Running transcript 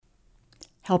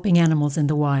Helping animals in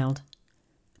the wild.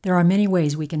 There are many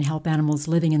ways we can help animals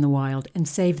living in the wild and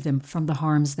save them from the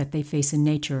harms that they face in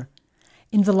nature.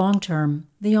 In the long term,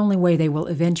 the only way they will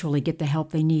eventually get the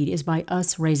help they need is by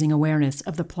us raising awareness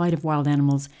of the plight of wild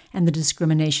animals and the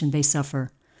discrimination they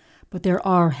suffer. But there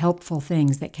are helpful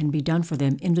things that can be done for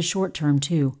them in the short term,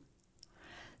 too.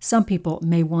 Some people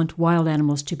may want wild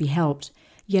animals to be helped,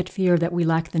 yet fear that we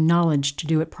lack the knowledge to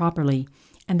do it properly,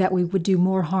 and that we would do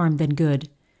more harm than good.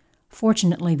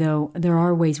 Fortunately, though, there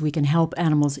are ways we can help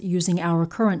animals using our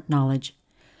current knowledge.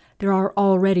 There are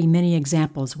already many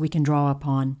examples we can draw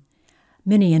upon.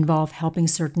 Many involve helping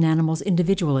certain animals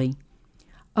individually.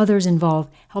 Others involve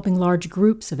helping large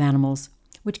groups of animals,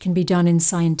 which can be done in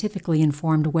scientifically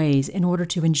informed ways in order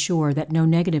to ensure that no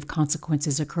negative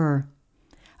consequences occur.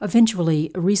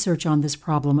 Eventually, research on this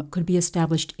problem could be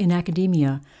established in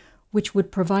academia, which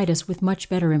would provide us with much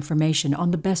better information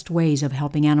on the best ways of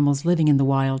helping animals living in the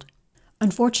wild.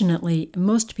 Unfortunately,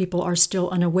 most people are still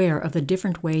unaware of the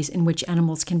different ways in which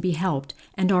animals can be helped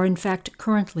and are in fact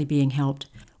currently being helped.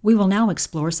 We will now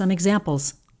explore some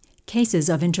examples. Cases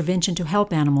of intervention to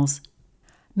help animals.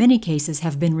 Many cases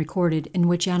have been recorded in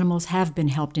which animals have been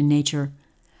helped in nature.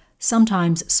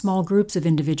 Sometimes small groups of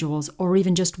individuals, or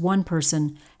even just one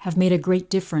person, have made a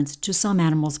great difference to some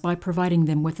animals by providing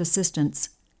them with assistance.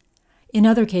 In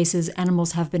other cases,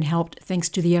 animals have been helped thanks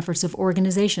to the efforts of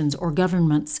organizations or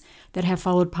governments that have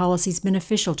followed policies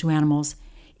beneficial to animals,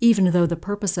 even though the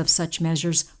purpose of such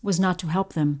measures was not to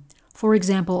help them. For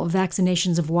example,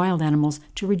 vaccinations of wild animals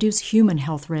to reduce human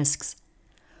health risks.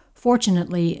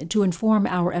 Fortunately, to inform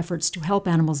our efforts to help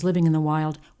animals living in the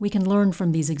wild, we can learn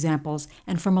from these examples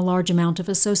and from a large amount of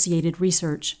associated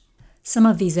research. Some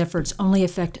of these efforts only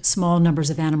affect small numbers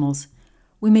of animals.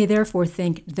 We may therefore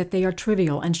think that they are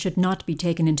trivial and should not be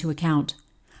taken into account.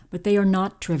 But they are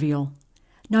not trivial,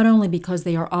 not only because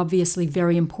they are obviously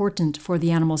very important for the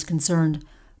animals concerned,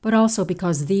 but also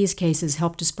because these cases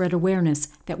help to spread awareness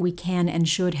that we can and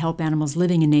should help animals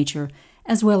living in nature,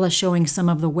 as well as showing some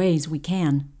of the ways we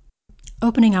can.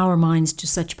 Opening our minds to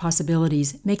such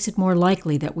possibilities makes it more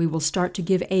likely that we will start to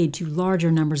give aid to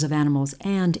larger numbers of animals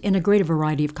and in a greater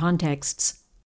variety of contexts.